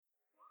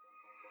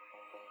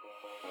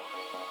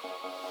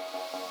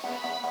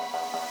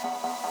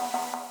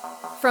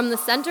From the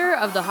center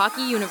of the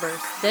hockey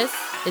universe, this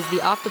is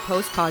the Off the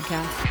Post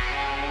podcast.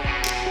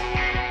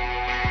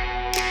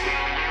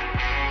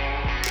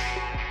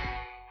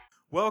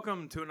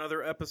 Welcome to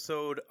another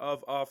episode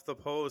of Off the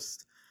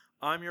Post.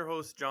 I'm your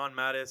host, John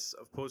Mattis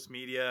of Post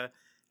Media,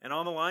 and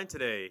on the line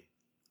today,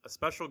 a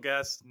special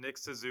guest, Nick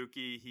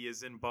Suzuki. He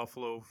is in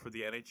Buffalo for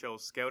the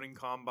NHL Scouting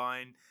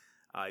Combine.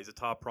 He's a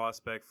top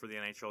prospect for the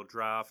NHL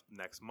Draft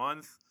next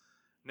month.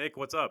 Nick,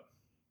 what's up?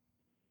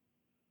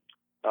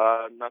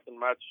 Nothing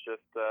much,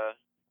 just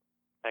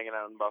hanging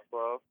out in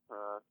Buffalo,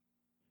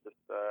 just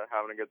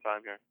having a good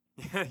time here.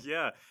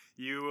 Yeah.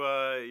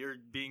 You're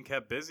being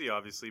kept busy,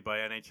 obviously, by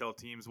NHL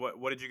teams.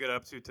 What did you get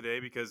up to today?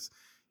 Because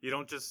you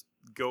don't just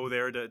go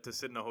there to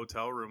sit in a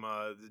hotel room.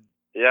 I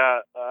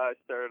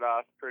started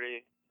off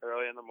pretty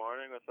early in the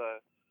morning with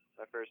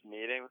my first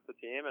meeting with the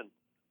team, and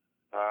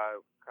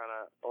kind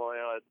of only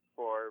had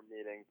 4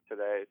 meetings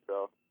today,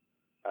 so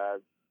I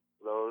had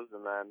those,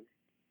 and then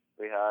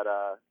we had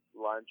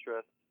lunch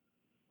with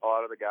a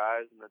lot of the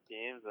guys and the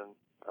teams,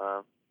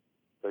 and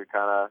we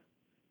kind of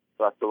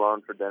left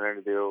alone for dinner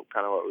to do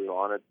kind of what we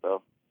wanted.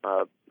 So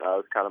that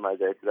was kind of my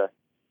day today.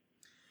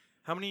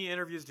 How many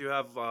interviews do you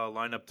have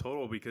lined up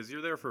total? Because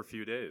you're there for a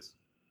few days.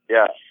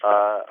 Yeah,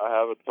 I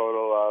have a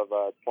total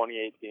of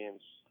 28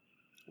 teams.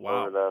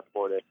 Wow. Over the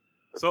 4 days.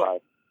 4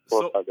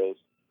 or 5 days.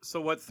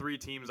 So what 3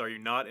 teams are you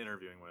not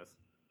interviewing with?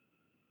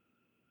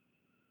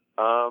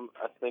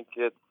 I think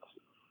it's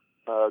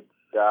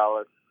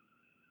Dallas,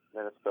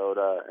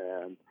 Minnesota,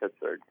 and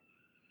Pittsburgh.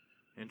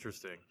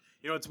 Interesting.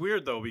 You know, it's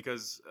weird, though,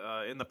 because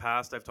in the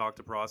past I've talked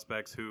to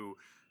prospects who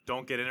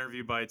don't get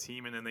interviewed by a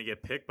team and then they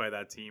get picked by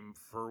that team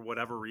for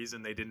whatever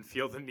reason. They didn't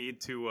feel the need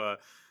to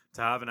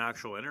have an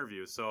actual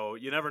interview. So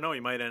you never know.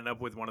 You might end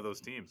up with one of those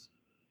teams.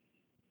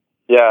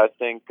 Yeah, I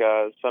think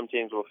some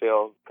teams will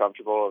feel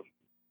comfortable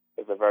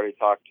if they've already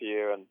talked to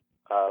you and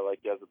like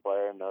you as a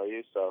player and know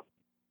you. So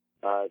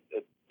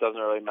it doesn't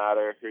really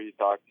matter who you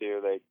talk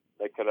to.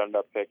 They could end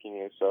up picking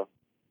you. So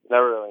you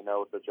never really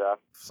know with the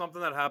draft.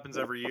 Something that happens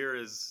every year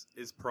is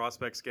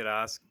prospects get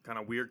asked kind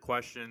of weird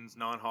questions,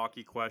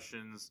 non-hockey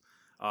questions,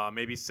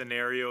 maybe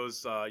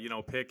scenarios,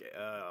 pick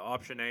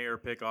option A or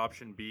pick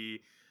option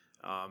B.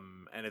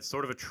 And it's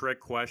sort of a trick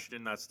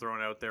question that's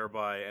thrown out there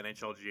by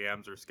NHL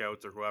GMs or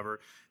scouts or whoever.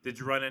 Did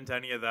you run into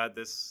any of that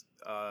this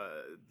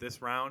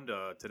round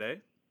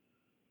today?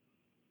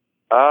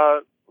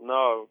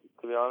 No,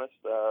 to be honest,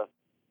 I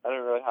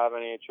didn't really have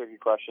any tricky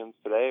questions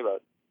today,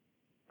 but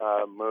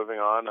moving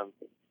on, I'm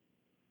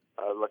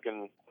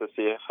looking to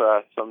see if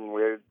something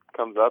weird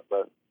comes up,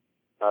 but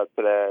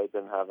today I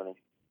didn't have any.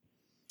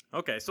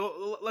 Okay,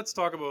 so let's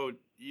talk about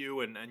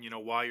you and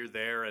why you're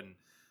there and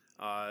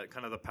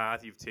kind of the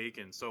path you've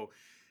taken. So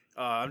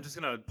I'm just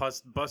going to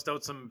bust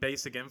out some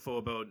basic info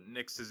about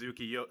Nick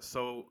Suzuki.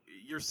 So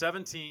you're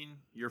 17,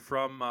 you're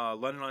from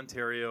London,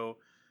 Ontario,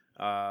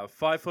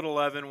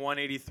 5'11",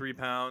 183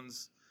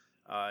 pounds.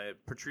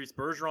 Patrice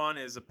Bergeron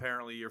is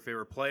apparently your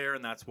favorite player,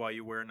 and that's why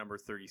you wear number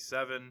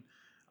 37.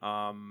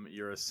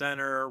 You're a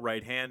center,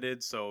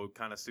 right-handed, so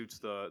kind of suits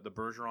the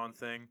Bergeron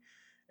thing.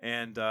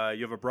 And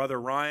you have a brother,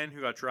 Ryan,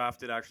 who got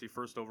drafted actually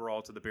first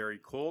overall to the Barrie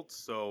Colts,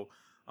 so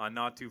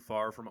not too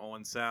far from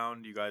Owen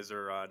Sound. You guys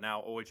are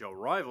now OHL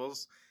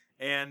rivals.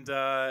 And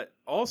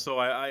also,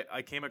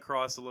 I came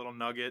across a little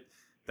nugget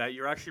that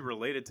you're actually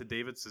related to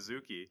David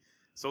Suzuki.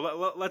 So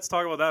let's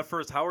talk about that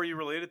first. How are you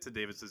related to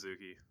David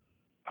Suzuki?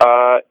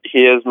 He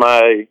is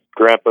my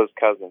grandpa's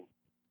cousin.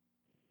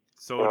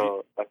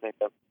 So I think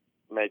that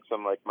makes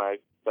him like my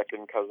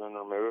second cousin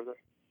removed,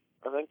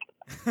 I think.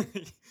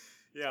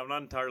 Yeah, I'm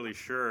not entirely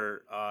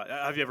sure.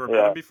 Have you ever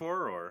met him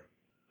before, or?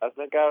 I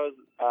think I was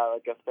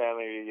like a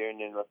family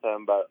reunion with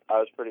him, but I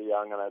was pretty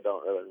young and I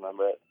don't really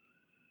remember it.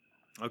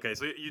 Okay,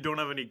 so you don't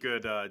have any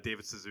good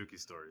David Suzuki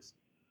stories?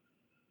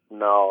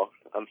 No,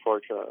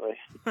 unfortunately.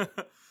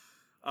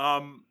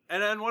 And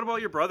then what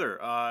about your brother?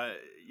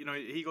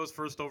 He goes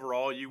first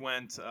overall. You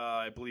went,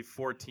 I believe,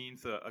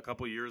 14th a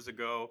couple years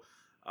ago.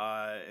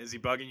 Is he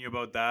bugging you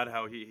about that?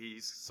 How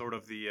he's sort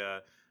of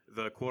the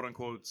quote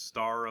unquote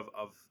star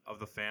of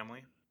the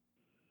family?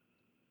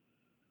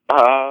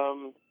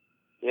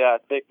 Yeah, I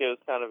think it was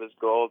kind of his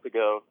goal to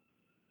go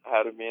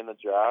ahead of me in the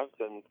draft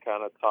and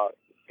kind of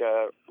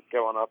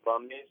going up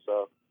on me.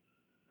 So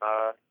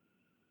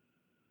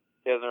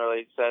he hasn't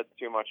really said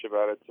too much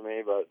about it to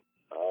me, but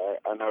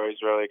I know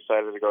he's really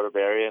excited to go to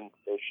Barrie, and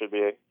there should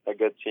be a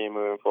good team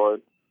moving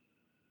forward.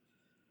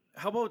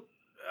 How about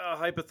a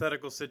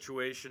hypothetical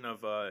situation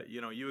of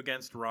you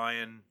against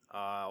Ryan,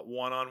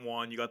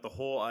 1-on-1? You got the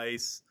whole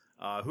ice.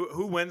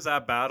 Who wins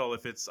that battle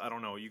if it's, I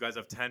don't know, you guys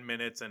have 10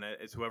 minutes and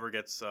it's whoever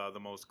gets the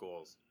most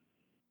goals?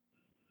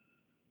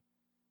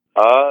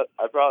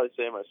 I'd probably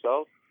say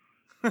myself,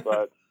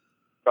 but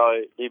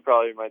he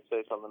probably might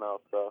say something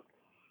else. So,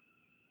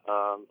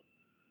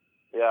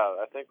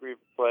 I think we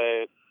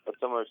play a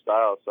similar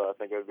style, so I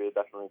think it would be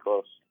definitely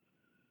close.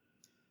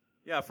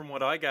 Yeah, from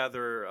what I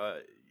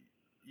gather,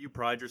 you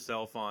pride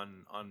yourself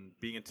on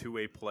being a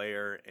two-way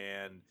player,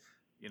 and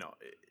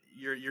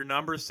your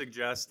numbers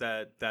suggest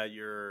that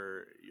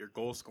your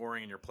goal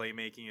scoring and your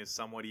playmaking is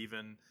somewhat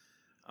even.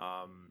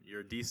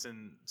 You're a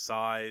decent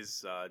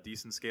size,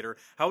 decent skater.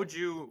 How would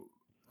you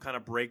kind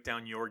of break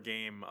down your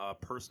game,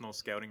 personal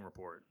scouting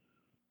report?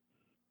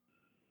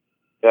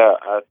 Yeah,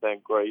 I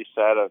think what you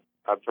said,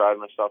 I've prided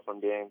myself on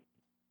being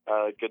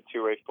a good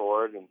two-way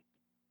forward and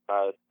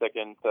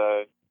sticking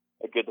to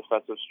a good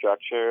defensive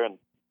structure and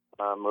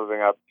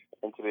moving up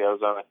into the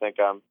ozone. I think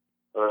I'm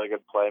a really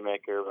good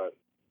playmaker, but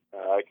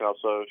I can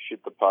also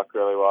shoot the puck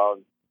really well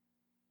and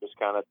just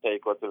kind of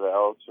take what's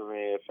available to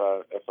me if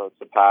it's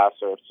a pass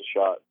or if it's a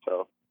shot.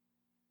 So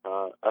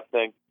I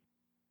think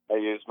I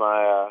use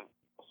my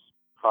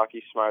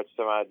hockey smarts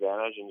to my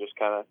advantage and just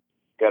kind of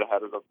get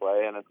ahead of the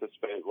play and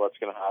anticipate what's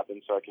going to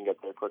happen so I can get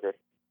there quicker.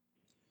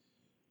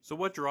 So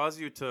what draws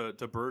you to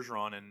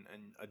Bergeron and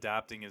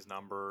adapting his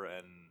number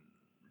and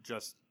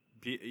just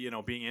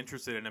being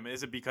interested in him?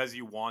 Is it because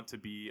you want to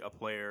be a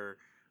player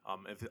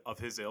of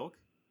his ilk?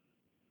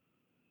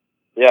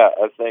 Yeah,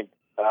 I think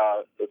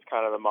it's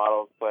kind of the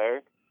model of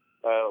player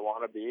that I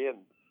want to be, and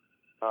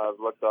I've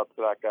looked up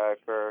to that guy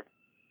for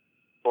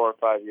 4 or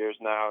 5 years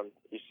now, and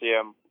you see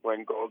him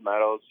win gold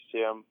medals, you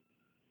see him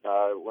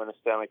win a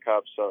Stanley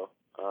Cup, so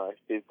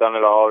he's done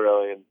it all,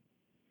 really, and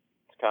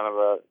it's kind of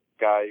a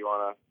guy you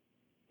want to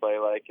play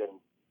like,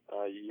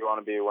 and you want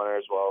to be a winner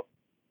as well.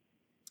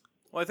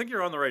 Well, I think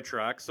you're on the right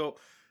track. So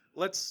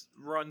let's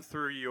run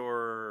through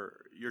your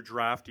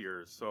draft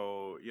years.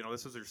 So,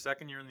 this was your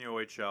second year in the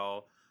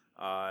OHL.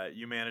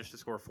 You managed to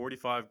score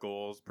 45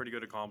 goals, pretty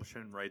good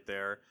accomplishment right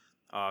there.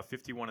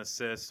 51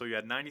 assists. So you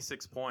had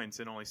 96 points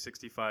in only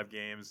 65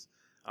 games,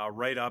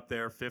 right up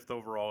there, 5th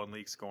overall in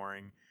league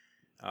scoring.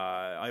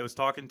 I was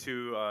talking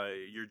to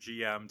your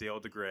GM,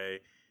 Dale DeGray,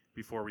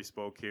 before we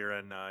spoke here,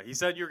 and he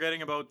said you're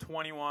getting about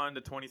 21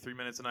 to 23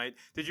 minutes a night.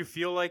 Did you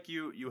feel like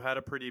you had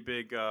a pretty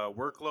big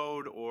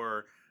workload,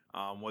 or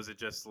was it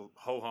just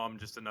ho-hum,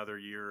 just another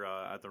year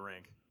at the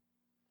rink?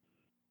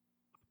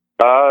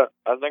 I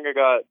think I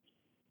got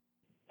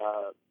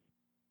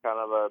kind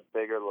of a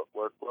bigger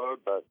workload,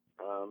 but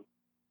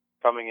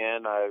coming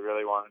in, I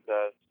really wanted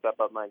to step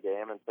up my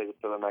game and take it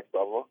to the next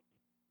level.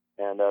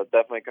 And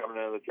definitely coming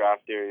into the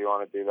draft year, you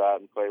want to do that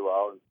and play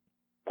well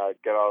and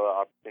get all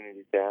the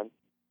opportunities you can.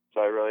 So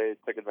I really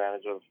took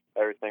advantage of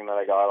everything that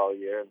I got all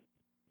year.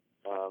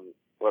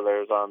 Whether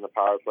it was on the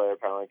power play or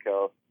penalty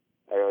kill,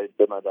 I really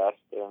did my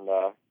best. And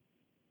I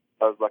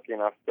was lucky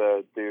enough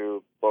to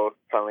do both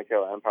penalty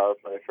kill and power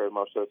play for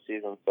most of the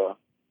season. So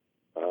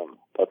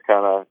that's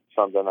kind of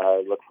something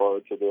I look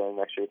forward to doing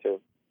next year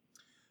too.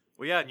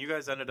 Well, yeah, and you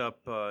guys ended up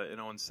in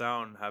Owen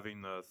Sound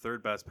having the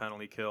 3rd best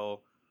penalty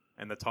kill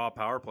and the top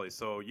power play.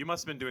 So you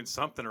must have been doing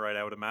something right,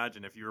 I would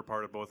imagine, if you were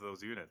part of both of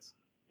those units.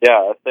 Yeah,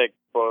 I think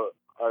both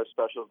our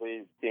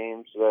specialty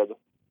teams did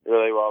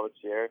really well this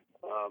year.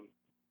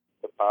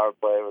 The power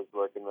play was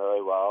working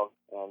really well,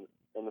 and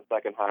in the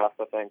second half,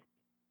 I think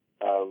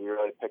we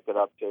really picked it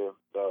up too.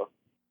 So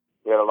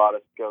we had a lot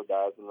of skilled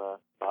guys in the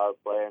power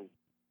play,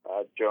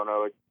 and Jonah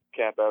would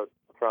camp out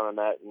in front of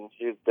the net, and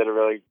she did a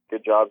really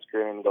good job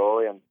screening the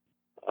goalie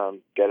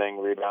and getting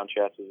rebound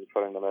chances and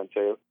putting them in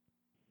too.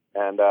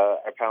 And our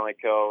penalty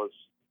kill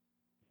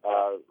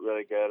was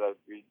really good.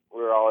 We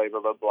were all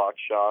able to block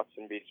shots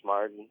and be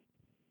smart and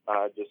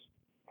just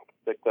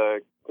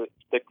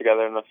stick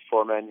together in the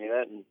 4-man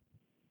unit.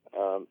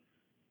 And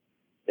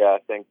I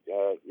think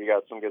we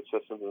got some good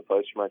systems in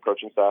place from our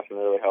coaching staff, and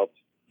it really helped.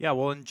 Yeah,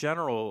 well, in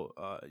general,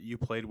 you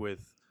played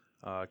with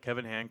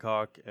Kevin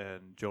Hancock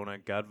and Jonah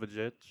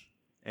Gadvajic,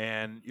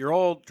 and you're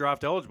all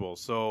draft eligible.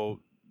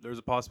 So there's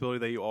a possibility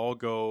that you all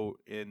go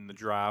in the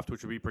draft,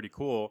 which would be pretty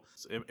cool.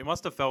 It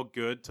must have felt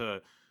good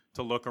to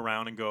look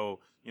around and go,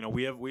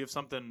 we have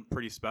something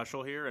pretty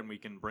special here, and we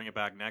can bring it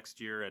back next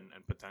year and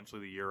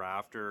potentially the year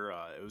after.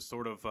 It was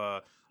sort of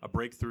a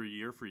breakthrough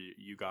year for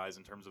you guys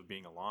in terms of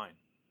being aligned.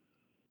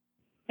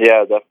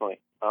 Yeah, definitely.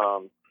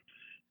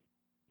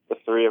 The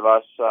 3 of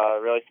us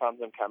really found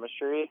some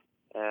chemistry,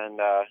 and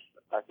I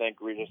think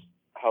we just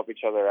help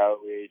each other out.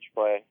 We each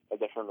play a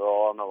different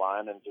role on the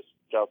line and just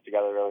gel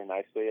together really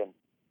nicely. And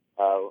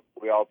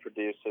we all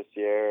produced this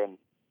year, and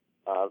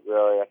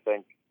really, I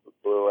think,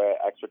 blew away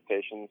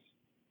expectations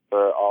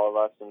for all of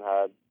us and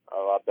had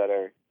a lot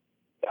better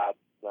stats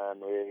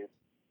than we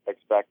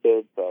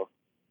expected. So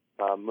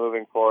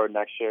moving forward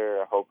next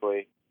year,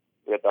 hopefully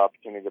we get the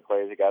opportunity to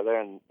play together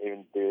and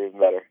do even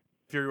better.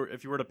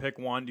 If you were to pick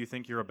one, do you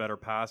think you're a better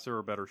passer or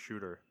a better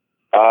shooter?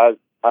 I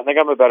think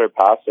I'm a better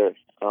passer.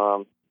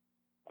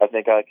 I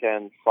think I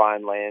can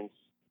find lanes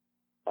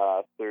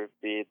through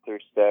feet, through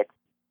sticks.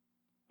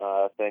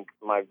 I think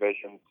my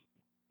vision's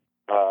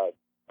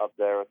up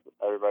there with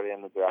everybody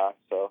in the draft.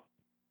 So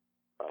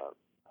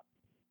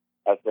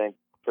I think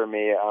for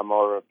me, I'm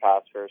more of a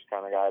pass first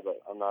kind of guy,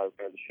 but I'm not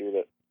afraid to shoot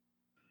it.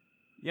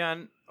 Yeah,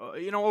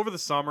 and over the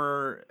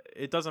summer,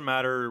 it doesn't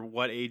matter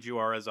what age you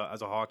are as a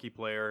hockey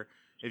player.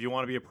 If you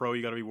want to be a pro,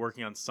 you got to be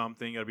working on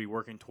something. You got to be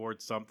working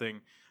towards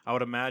something. I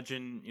would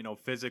imagine,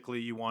 physically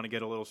you want to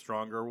get a little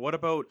stronger. What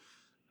about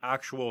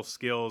actual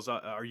skills?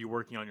 Are you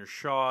working on your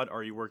shot?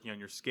 Are you working on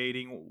your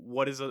skating?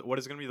 What is going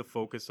to be the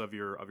focus of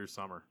your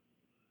summer?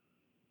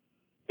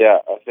 Yeah,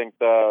 I think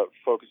the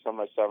focus on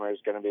my summer is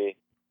going to be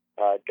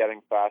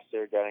getting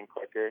faster, getting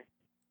quicker,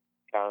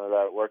 kind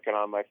of working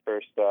on my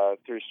first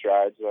 3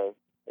 strides of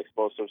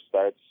explosive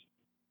starts.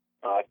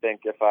 I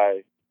think if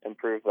I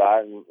improve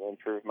that and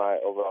improve my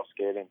overall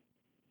skating,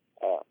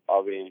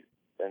 I'll be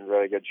in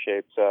really good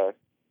shape to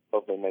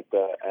hopefully make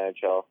the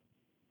NHL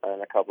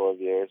in a couple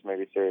of years,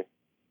 maybe 3.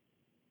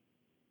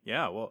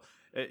 Yeah, well,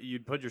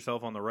 you'd put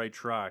yourself on the right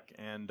track.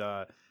 And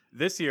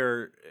this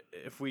year,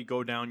 if we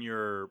go down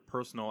your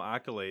personal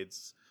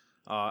accolades,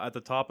 at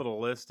the top of the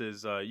list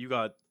is you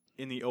got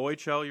in the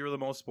OHL, you were the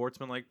most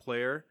sportsmanlike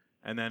player,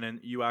 and then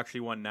you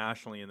actually won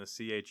nationally in the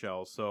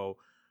CHL. So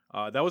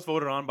that was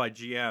voted on by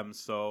GM.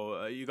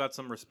 So you got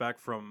some respect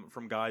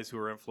from guys who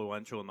are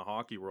influential in the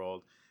hockey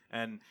world.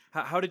 And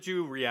how did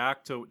you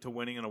react to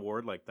winning an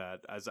award like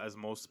that as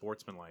most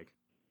sportsmanlike?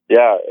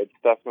 Yeah, it's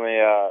definitely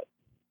a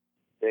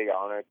big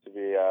honor to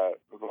be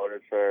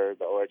voted for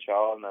the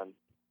OHL, and then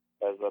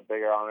it's a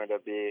bigger honor to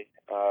be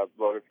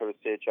voted for the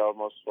CHL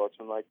most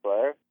sportsmanlike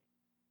player.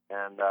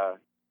 And I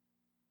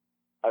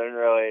didn't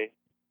really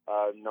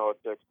know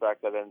what to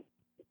expect. I didn't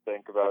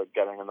think about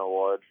getting an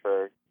award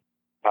for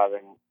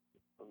having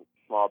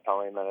small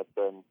penalty minutes,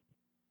 and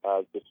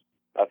just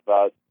I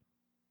thought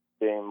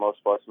being most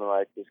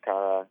sportsmanlike is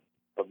kind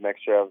of a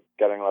mixture of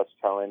getting less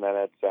penalty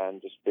minutes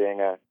and just being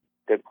a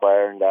good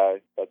player and guy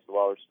that's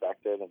well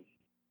respected and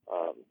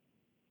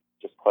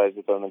just plays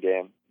within the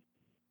game.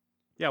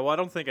 Yeah, well, I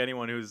don't think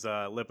anyone who's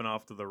lipping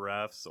off to the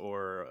refs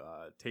or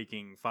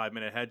taking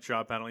 5-minute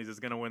headshot penalties is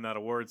going to win that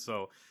award.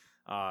 So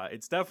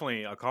it's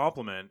definitely a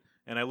compliment.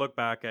 And I look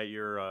back at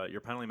your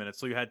penalty minutes.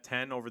 So you had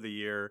 10 over the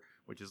year,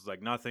 which is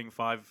like nothing.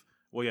 5.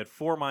 Well, you had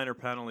 4 minor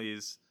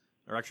penalties,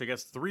 or actually, I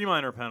guess 3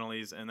 minor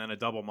penalties, and then a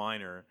double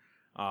minor.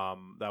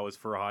 That was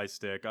for a high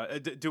stick.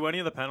 Do any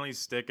of the penalties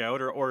stick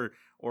out,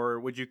 or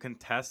would you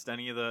contest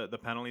any of the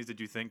penalties? Did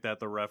you think that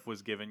the ref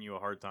was giving you a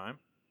hard time?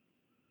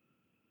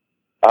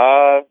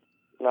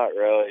 Not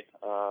really.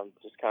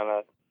 Just kind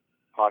of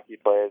hockey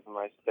plays, and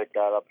my stick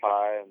got up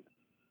high and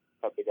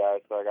cut the guy,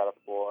 so I got a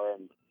 4.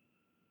 And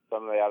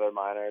some of the other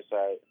minors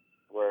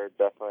were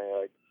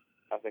definitely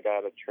I think I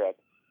had a trip.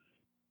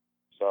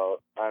 So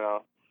I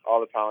know all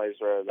the penalties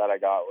that I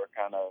got were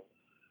kind of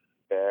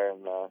fair,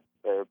 and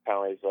there were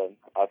penalties that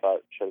I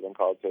thought should have been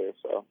called too.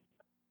 So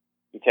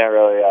you can't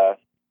really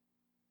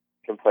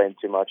complain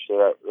too much.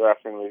 The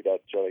refereeing we got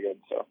really good.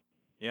 So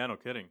yeah, no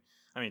kidding.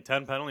 I mean,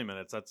 10 penalty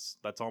minutes,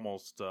 that's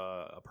almost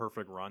a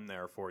perfect run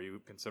there for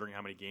you, considering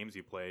how many games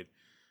you played.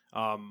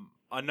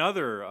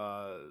 Another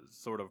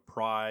sort of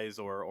prize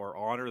or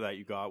honor that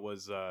you got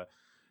was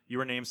you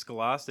were named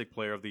Scholastic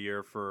Player of the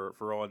Year for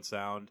Owen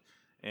Sound.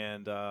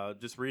 And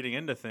just reading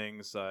into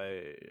things,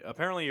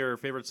 apparently your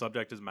favorite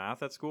subject is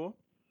math at school?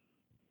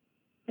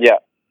 Yeah.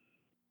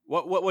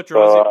 What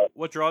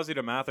draws you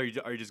to math? Are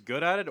you just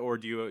good at it, or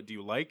do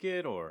you like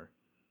it, or?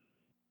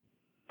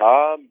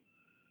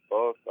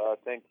 Both. I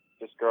think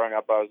just growing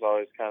up, I was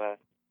always kind of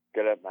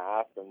good at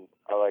math, and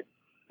I like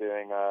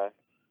doing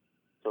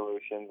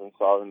solutions and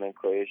solving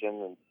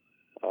equations.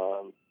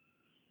 And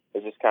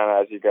it's just kind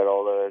of as you get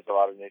older, there's a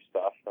lot of new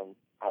stuff, and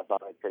I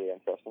found it pretty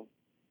interesting.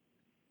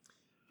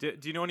 Do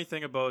you know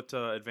anything about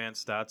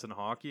advanced stats in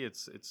hockey?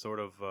 It's sort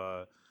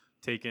of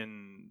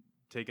taken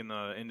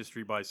the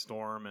industry by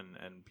storm,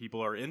 and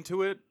people are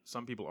into it.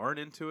 Some people aren't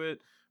into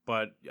it.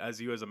 But as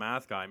a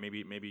math guy,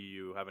 maybe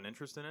you have an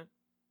interest in it?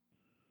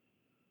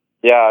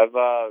 Yeah, I've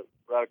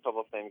read a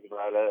couple of things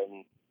about it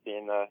and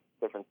seen the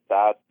different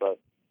stats, but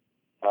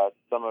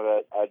some of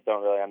it I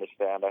don't really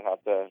understand. I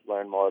have to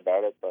learn more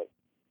about it, but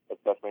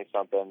it's definitely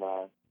something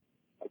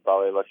I'd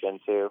probably look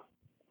into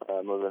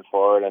moving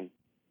forward and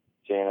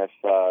seeing if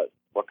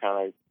what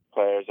kind of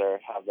players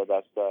have the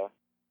best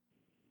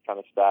kind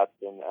of stats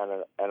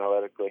and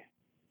analytically.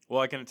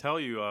 Well, I can tell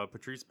you,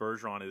 Patrice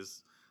Bergeron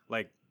is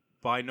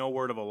by no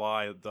word of a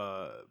lie,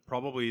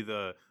 probably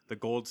the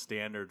gold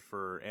standard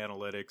for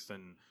analytics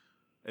and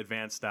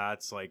advanced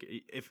stats. Like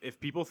if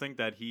people think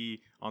that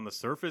he on the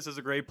surface is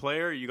a great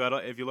player,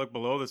 if you look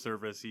below the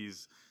surface,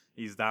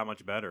 he's that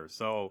much better.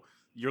 So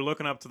you're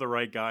looking up to the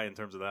right guy in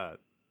terms of that.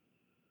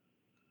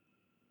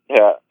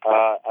 Yeah,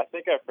 I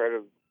think I've heard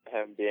of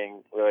him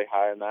being really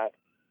high in that.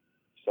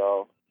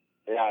 So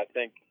yeah, I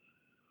think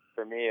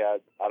for me, I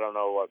don't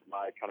know what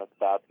my kind of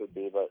stats would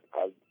be, but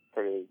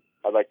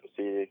I'd like to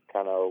see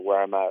kind of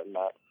where I'm at in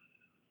that.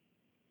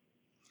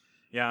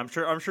 Yeah, I'm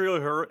sure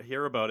you'll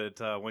hear about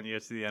it when you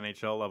get to the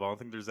NHL level. I don't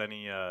think there's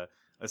any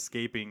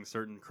escaping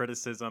certain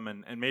criticism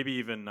and maybe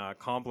even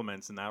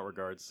compliments in that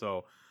regard.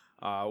 So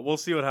we'll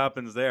see what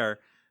happens there.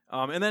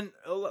 And then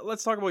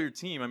let's talk about your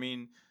team. I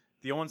mean,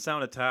 the Owen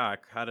Sound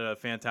Attack had a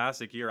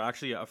fantastic year,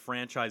 actually a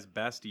franchise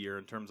best year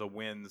in terms of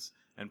wins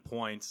and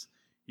points.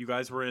 You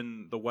guys were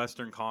in the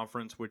Western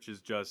Conference, which is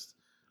just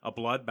a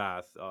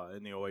bloodbath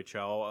in the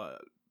OHL,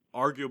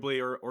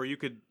 arguably, or you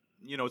could.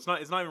 It's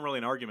not even really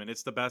an argument.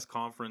 It's the best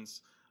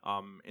conference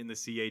in the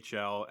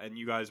CHL, and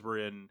you guys were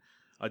in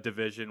a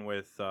division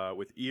with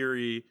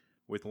Erie,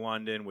 with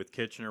London, with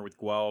Kitchener, with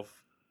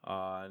Guelph.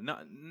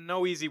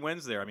 No easy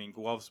wins there. I mean,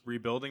 Guelph's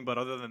rebuilding, but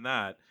other than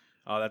that,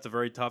 that's a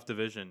very tough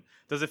division.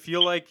 Does it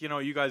feel like,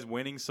 you guys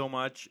winning so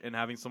much and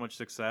having so much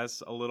success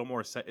is it a little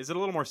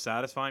more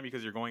satisfying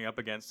because you're going up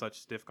against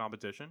such stiff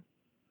competition?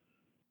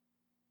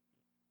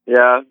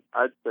 Yeah,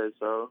 I'd say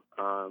so.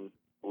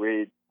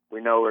 We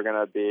know we're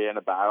gonna be in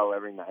a battle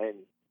every night,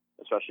 and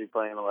especially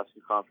playing in the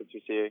Western Conference.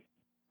 You see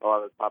a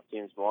lot of the top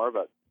teams more,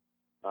 but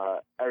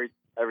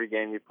every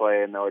game you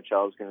play in the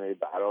OHL is gonna be a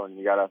battle, and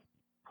you gotta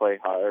play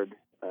hard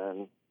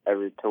and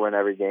to win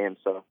every game.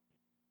 So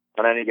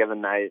on any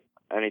given night,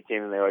 any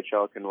team in the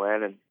OHL can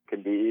win and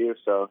can beat you.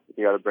 So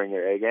you got to bring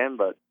your A game.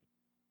 But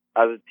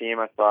as a team,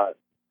 I thought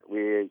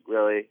we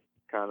really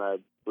kind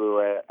of blew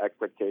away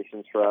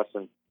expectations for us,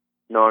 and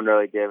no one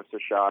really gave us a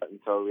shot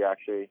until we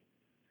actually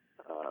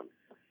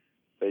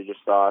they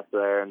just saw us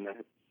there in the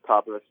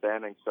top of the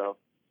standing. So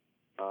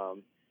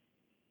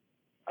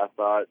I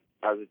thought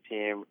as a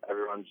team,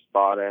 everyone just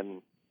bought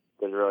in,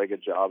 did a really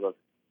good job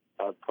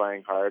of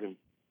playing hard and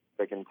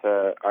sticking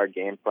to our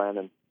game plan.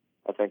 And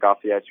I think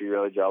off the ice we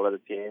really gelled as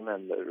a team,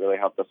 and it really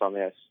helped us on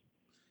the ice.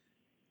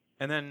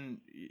 And then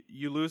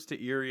you lose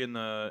to Erie in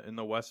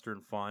the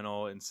Western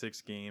Final in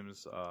 6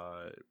 games.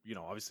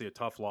 Obviously a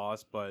tough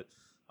loss, but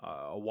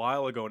a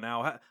while ago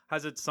now.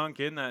 Has it sunk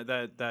in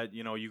that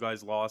you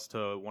guys lost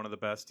to one of the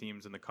best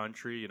teams in the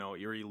country?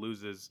 Erie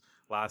loses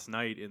last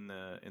night in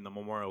the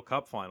Memorial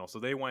Cup final, so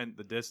they went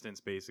the distance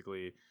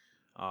basically.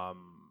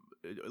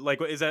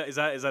 Is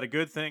that a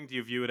good thing? Do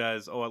you view it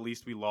as, at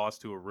least we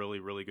lost to a really,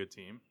 really good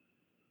team?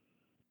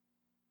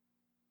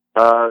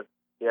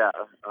 Yeah.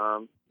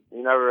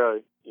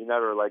 You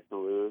never like to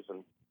lose,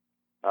 and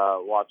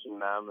watching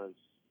them is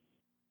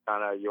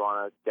kind of, you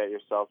want to get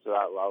yourself to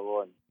that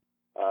level and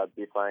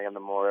be playing in the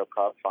Memorial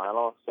Cup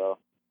final. So,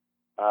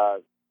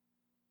 to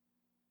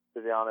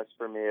be honest,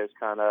 for me, it's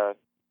kind of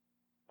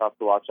tough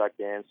to watch that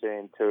game,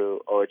 seeing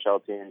 2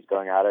 OHL teams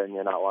going at it, and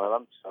you're not one of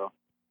them. So,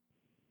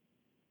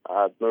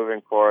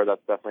 moving forward,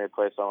 that's definitely a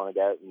place I want to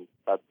get, and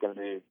that's going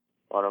to be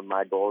one of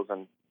my goals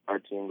and our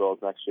team goals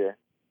next year.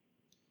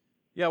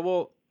 Yeah,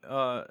 well,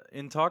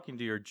 in talking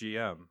to your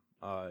GM,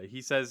 he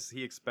says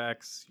he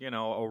expects,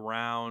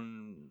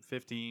 around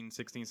 15,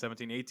 16,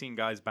 17, 18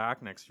 guys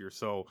back next year.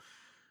 So,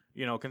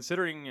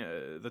 considering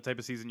the type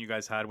of season you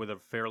guys had with a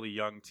fairly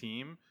young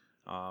team,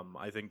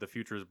 I think the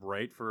future is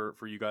bright for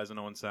you guys in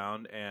Owen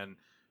Sound. And,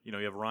 you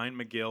have Ryan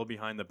McGill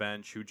behind the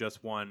bench, who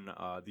just won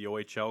the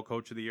OHL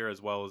Coach of the Year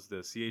as well as the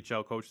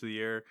CHL Coach of the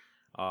Year.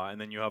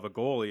 And then you have a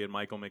goalie in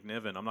Michael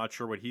McNiven. I'm not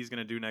sure what he's going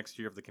to do next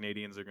year if the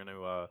Canadians are going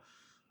to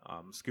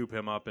scoop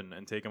him up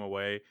and take him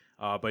away.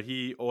 But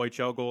he,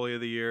 OHL Goalie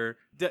of the Year.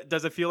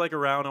 Does it feel like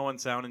around Owen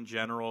Sound in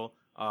general,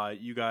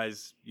 you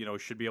guys,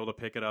 should be able to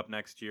pick it up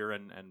next year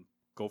and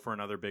go for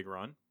another big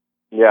run?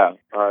 Yeah,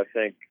 I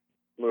think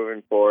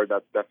moving forward,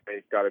 that's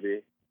definitely got to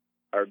be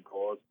our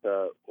goal, is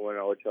to win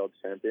an OHL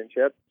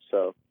championship.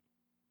 So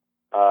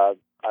I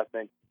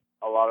think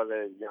a lot of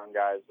the young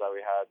guys that we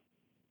had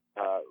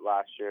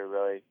last year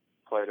really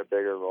played a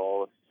bigger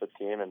role with the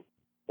team, and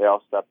they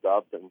all stepped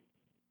up. And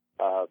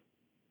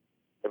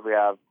if we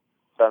have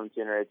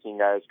 17 or 18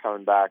 guys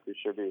coming back, we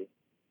should be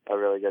a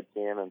really good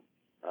team. And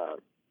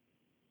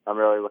I'm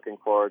really looking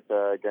forward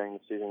to getting the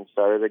season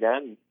started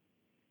again.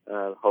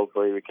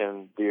 Hopefully we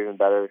can do even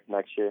better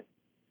next year.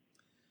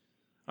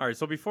 All right,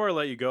 so before I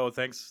let you go,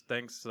 thanks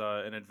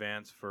in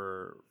advance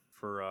for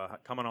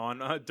coming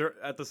on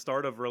at the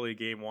start of really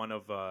Game 1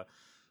 of the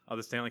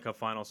Stanley Cup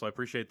Final. So I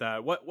appreciate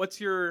that. What's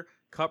your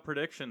Cup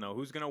prediction though?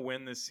 Who's going to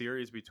win this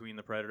series between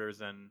the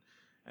Predators and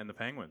the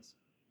Penguins?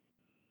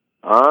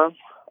 I'm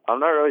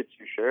not really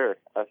too sure.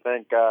 I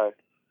think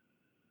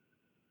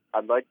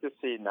I'd like to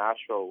see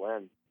Nashville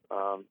win.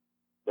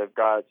 They've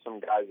got some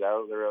guys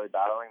out. They're really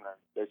battling.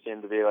 They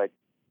seem to be like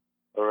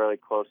a really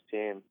close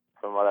team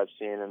from what I've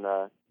seen in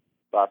the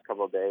last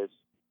couple of days.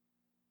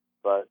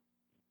 But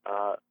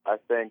I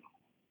think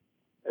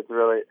it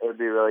would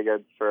be really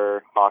good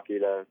for hockey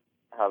to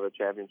have a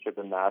championship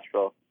in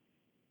Nashville.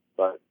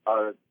 But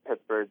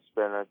Pittsburgh's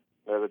they're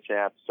the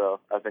champs, so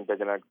I think they're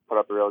going to put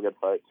up a real good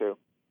fight too.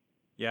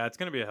 Yeah, it's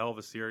going to be a hell of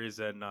a series,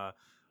 and I'll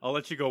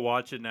let you go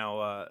watch it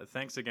now.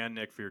 Thanks again,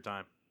 Nick, for your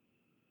time.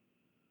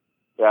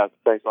 Yeah,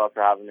 thanks a lot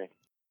for having me.